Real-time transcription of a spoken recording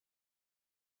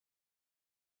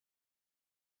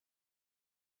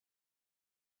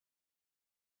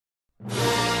May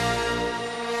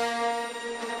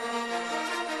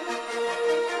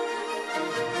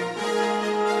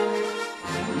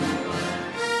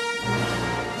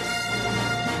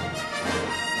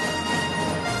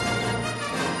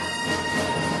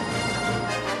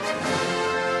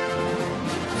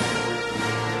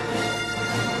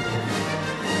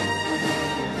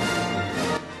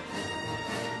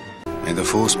the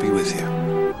Force be with you.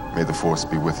 May the Force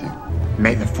be with you.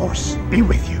 May the Force be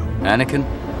with you. Anakin,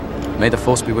 may the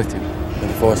Force be with you. May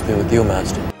the Force be with you,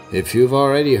 Master. If you've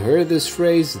already heard this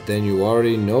phrase, then you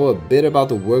already know a bit about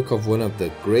the work of one of the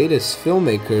greatest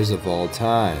filmmakers of all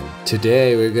time.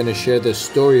 Today, we're going to share the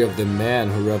story of the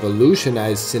man who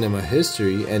revolutionized cinema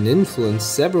history and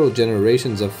influenced several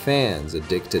generations of fans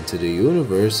addicted to the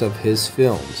universe of his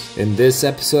films. In this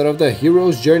episode of The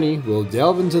Hero's Journey, we'll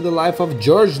delve into the life of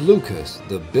George Lucas,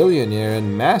 the billionaire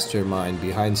and mastermind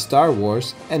behind Star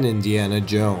Wars and Indiana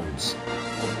Jones.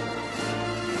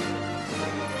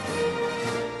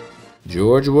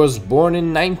 George was born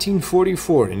in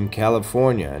 1944 in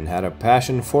California and had a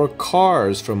passion for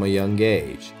cars from a young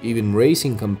age, even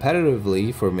racing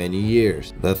competitively for many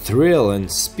years. The thrill and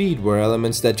speed were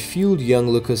elements that fueled young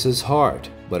Lucas's heart,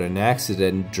 but an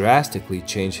accident drastically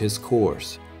changed his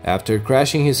course. After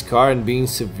crashing his car and being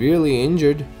severely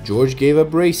injured, George gave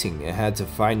up racing and had to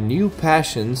find new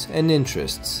passions and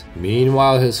interests.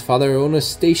 Meanwhile, his father owned a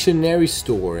stationery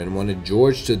store and wanted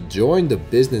George to join the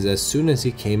business as soon as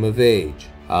he came of age.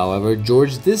 However,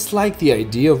 George disliked the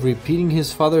idea of repeating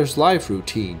his father's life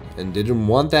routine and didn't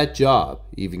want that job,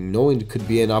 even knowing it could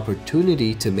be an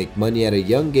opportunity to make money at a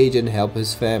young age and help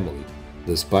his family.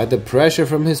 Despite the pressure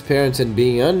from his parents and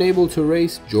being unable to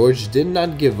race, George did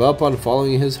not give up on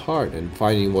following his heart and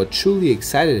finding what truly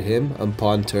excited him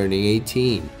upon turning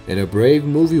 18. In a brave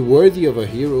movie worthy of a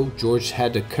hero, George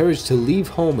had the courage to leave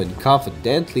home and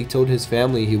confidently told his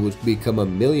family he would become a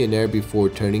millionaire before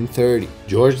turning 30.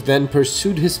 George then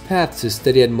pursued his path to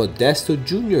study at Modesto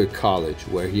Junior College,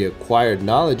 where he acquired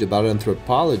knowledge about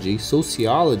anthropology,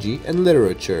 sociology, and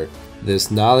literature.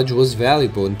 This knowledge was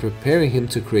valuable in preparing him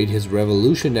to create his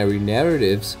revolutionary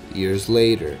narratives years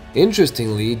later.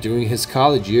 Interestingly, during his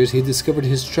college years, he discovered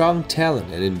his strong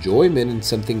talent and enjoyment in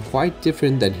something quite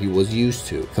different than he was used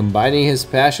to. Combining his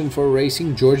passion for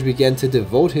racing, George began to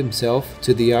devote himself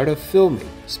to the art of filming,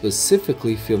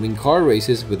 specifically filming car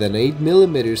races with an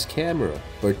 8mm camera,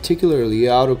 particularly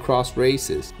autocross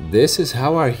races. This is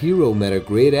how our hero met a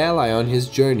great ally on his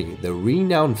journey, the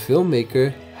renowned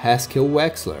filmmaker Haskell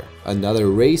Wexler, another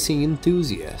racing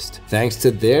enthusiast. Thanks to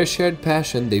their shared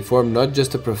passion, they formed not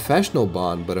just a professional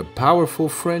bond, but a powerful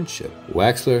friendship.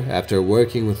 Wexler, after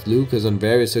working with Lucas on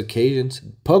various occasions,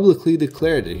 publicly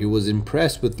declared that he was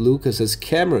impressed with Lucas's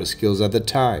camera skills at the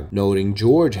time, noting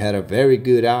George had a very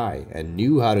good eye and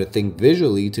knew how to think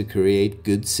visually to create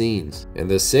good scenes. In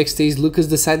the 60s, Lucas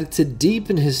decided to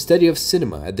deepen his study of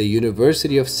cinema at the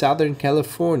University of Southern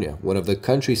California, one of the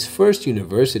country's first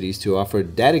universities to offer a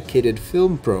dedicated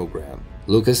film program.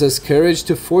 Lucas's courage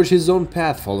to forge his own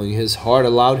path following his heart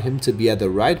allowed him to be at the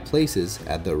right places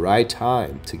at the right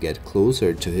time to get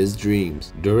closer to his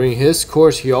dreams. During his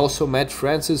course, he also met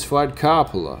Francis Ford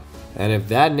Coppola. And if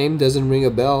that name doesn't ring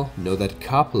a bell, know that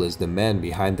Coppola is the man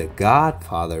behind the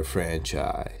Godfather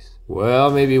franchise.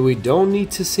 Well, maybe we don't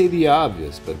need to say the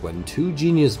obvious, but when two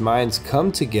genius minds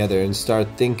come together and start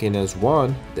thinking as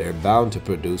one, they're bound to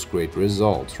produce great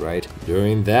results, right?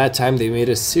 During that time, they made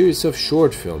a series of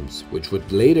short films, which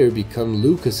would later become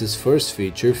Lucas's first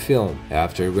feature film.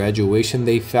 After graduation,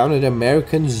 they founded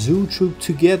American Zoetrope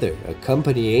Together, a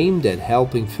company aimed at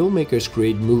helping filmmakers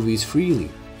create movies freely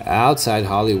outside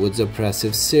Hollywood's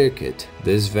oppressive circuit.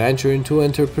 This venture into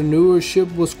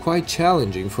entrepreneurship was quite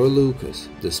challenging for Lucas,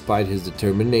 despite his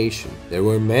determination. There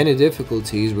were many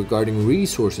difficulties regarding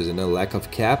resources and a lack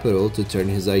of capital to turn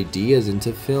his ideas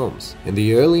into films. In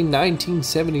the early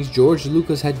 1970s, George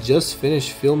Lucas had just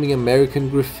finished filming American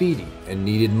Graffiti and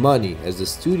needed money, as the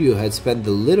studio had spent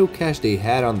the little cash they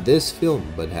had on this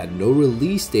film but had no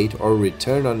release date or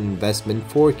return on investment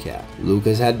forecast.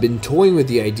 Lucas had been toying with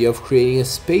the idea of creating a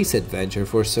space adventure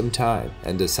for some time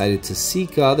and decided to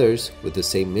seek others with the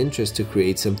same interest to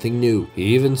create something new. He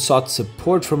even sought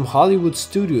support from Hollywood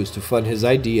studios to fund his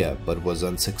idea, but was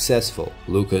unsuccessful.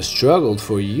 Lucas struggled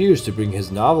for years to bring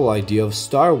his novel idea of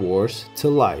Star Wars to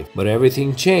life, but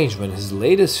everything changed when his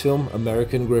latest film,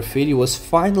 American Graffiti, was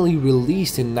finally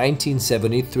released in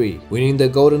 1973, winning the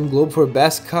Golden Globe for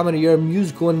Best Comedy or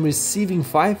Musical and receiving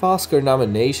 5 Oscar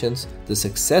nominations. The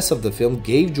success of the film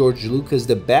gave George Lucas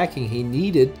the backing he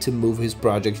needed to move his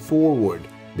project forward.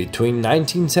 Between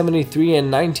 1973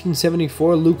 and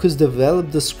 1974, Lucas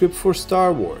developed the script for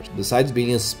Star Wars. Besides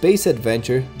being a space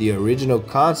adventure, the original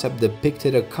concept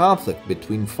depicted a conflict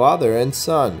between father and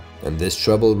son, and this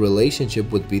troubled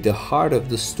relationship would be the heart of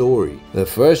the story. The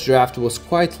first draft was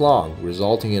quite long,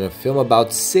 resulting in a film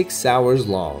about 6 hours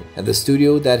long, and the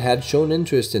studio that had shown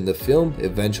interest in the film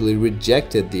eventually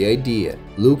rejected the idea.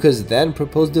 Lucas then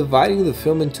proposed dividing the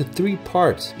film into 3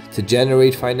 parts. To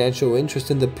generate financial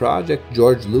interest in the project,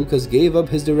 George Lucas gave up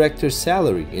his director's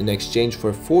salary in exchange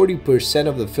for 40%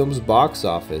 of the film's box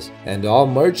office and all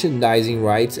merchandising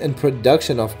rights and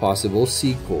production of possible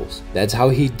sequels. That's how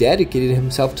he dedicated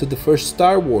himself to the first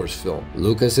Star Wars film.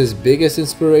 Lucas's biggest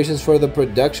inspirations for the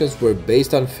productions were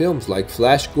based on films like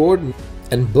Flash Gordon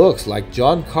and books like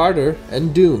John Carter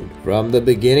and Dune. From the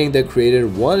beginning, the creator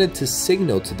wanted to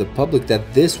signal to the public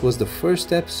that this was the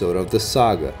first episode of the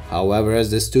saga. However, as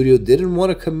the studio didn't want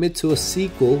to commit to a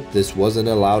sequel, this wasn't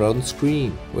allowed on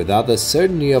screen. Without the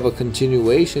certainty of a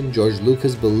continuation, George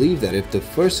Lucas believed that if the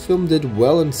first film did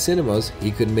well in cinemas,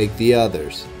 he could make the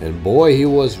others. And boy, he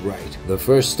was right. The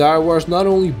first Star Wars not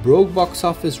only broke box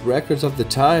office records of the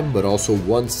time, but also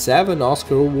won 7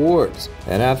 Oscar awards.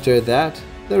 And after that,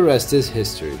 the rest is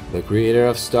history. The creator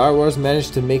of Star Wars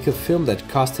managed to make a film that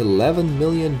cost $11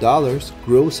 million,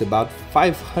 gross about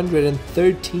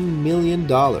 $513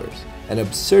 million, an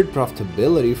absurd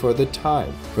profitability for the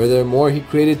time. Furthermore, he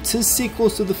created 2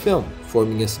 sequels to the film,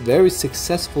 forming a very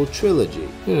successful trilogy.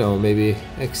 You know, maybe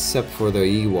except for the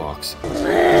Ewoks.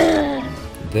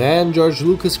 Then George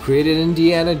Lucas created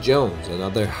Indiana Jones,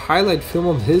 another highlight film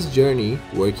of his journey,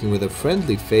 working with a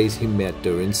friendly face he met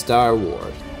during Star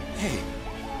Wars. Hey,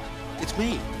 it's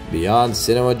me. Beyond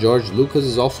cinema, George Lucas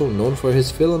is also known for his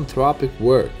philanthropic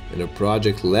work. In a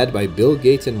project led by Bill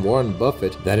Gates and Warren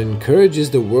Buffett that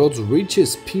encourages the world's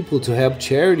richest people to help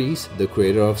charities, the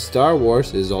creator of Star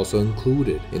Wars is also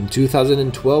included. In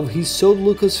 2012, he sold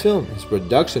Lucasfilm, his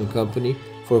production company,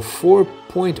 for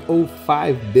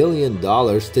 $4.05 billion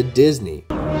to Disney.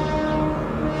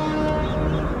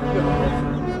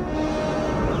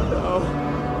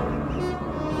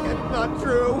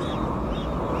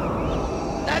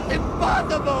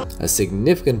 A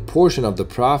significant portion of the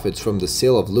profits from the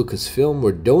sale of Lucasfilm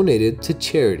were donated to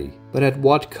charity. But at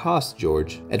what cost,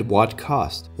 George? At what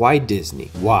cost? Why Disney?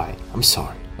 Why? I'm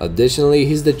sorry. Additionally,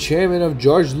 he's the chairman of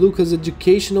George Lucas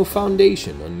Educational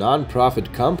Foundation, a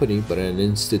non-profit company but an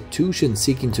institution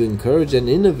seeking to encourage and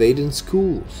innovate in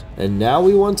schools. And now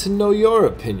we want to know your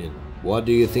opinion. What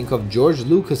do you think of George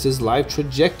Lucas's life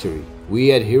trajectory?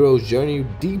 We at Hero's Journey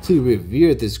deeply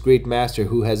revere this great master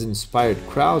who has inspired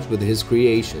crowds with his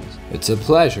creations. It's a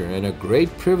pleasure and a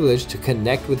great privilege to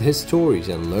connect with his stories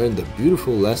and learn the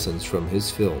beautiful lessons from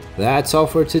his film. That's all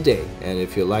for today, and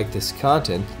if you like this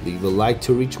content, leave a like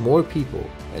to reach more people.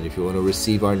 And if you want to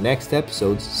receive our next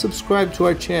episodes, subscribe to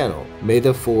our channel. May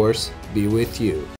the Force be with you.